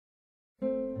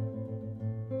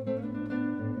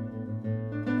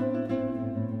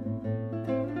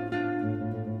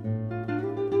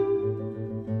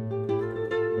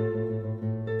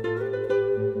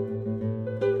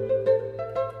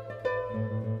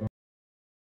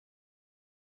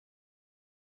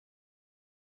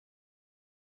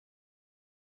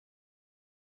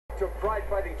to Pride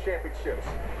Fighting Championships.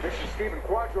 This is Stephen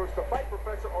Quadros, the fight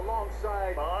professor,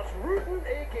 alongside Boss Rutan,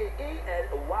 a.k.a. and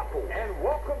Wapo. And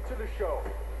welcome to the show.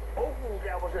 Oh,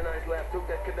 that was a nice left hook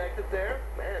that connected there.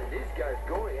 Man, these guys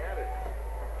going at it.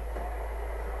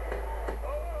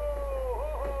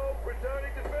 Oh,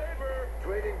 returning to favor.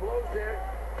 Trading blows there.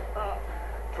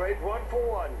 Trade 1 for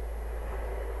 1.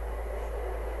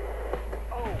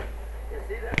 Oh, you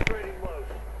see that trading blows?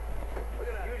 Look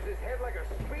at that. Use his head like a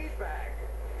speed bag.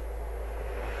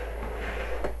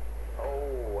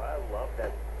 Oh, I love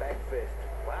that back fist.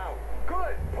 Wow.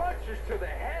 Good punches to the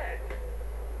head.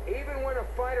 Even when a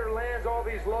fighter lands all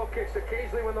these low kicks,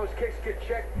 occasionally when those kicks get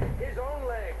checked, his own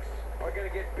legs are going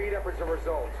to get beat up as a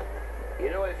result. You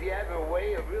know, if you have a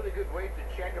really good way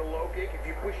to check a low kick, if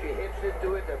you push your hips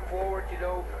into it and forward, you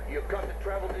know, you cut the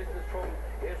travel distance from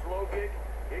his low kick,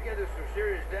 you can do some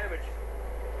serious damage.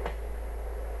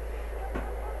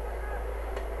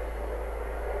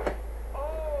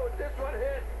 Oh, this one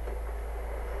hit.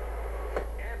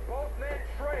 And both men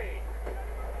trade.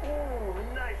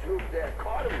 Ooh, nice hook there.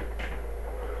 Caught him.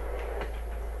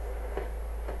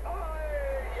 Oh,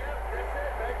 yep, that's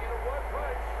it. Back into one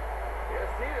punch. Yeah,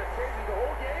 see, that changes the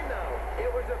whole game now.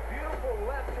 It was a beautiful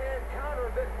left-hand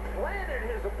counter that landed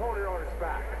his opponent on his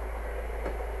back.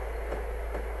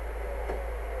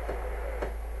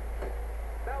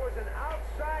 That was an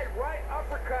outside right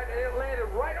uppercut, and it landed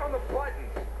right on the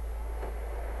buttons.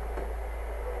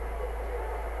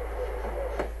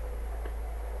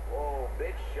 Oh,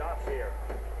 big shots here.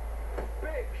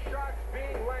 Big shots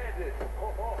being landed.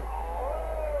 Oh, Oh,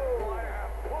 what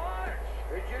a punch!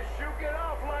 they just shook it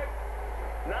off like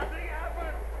nothing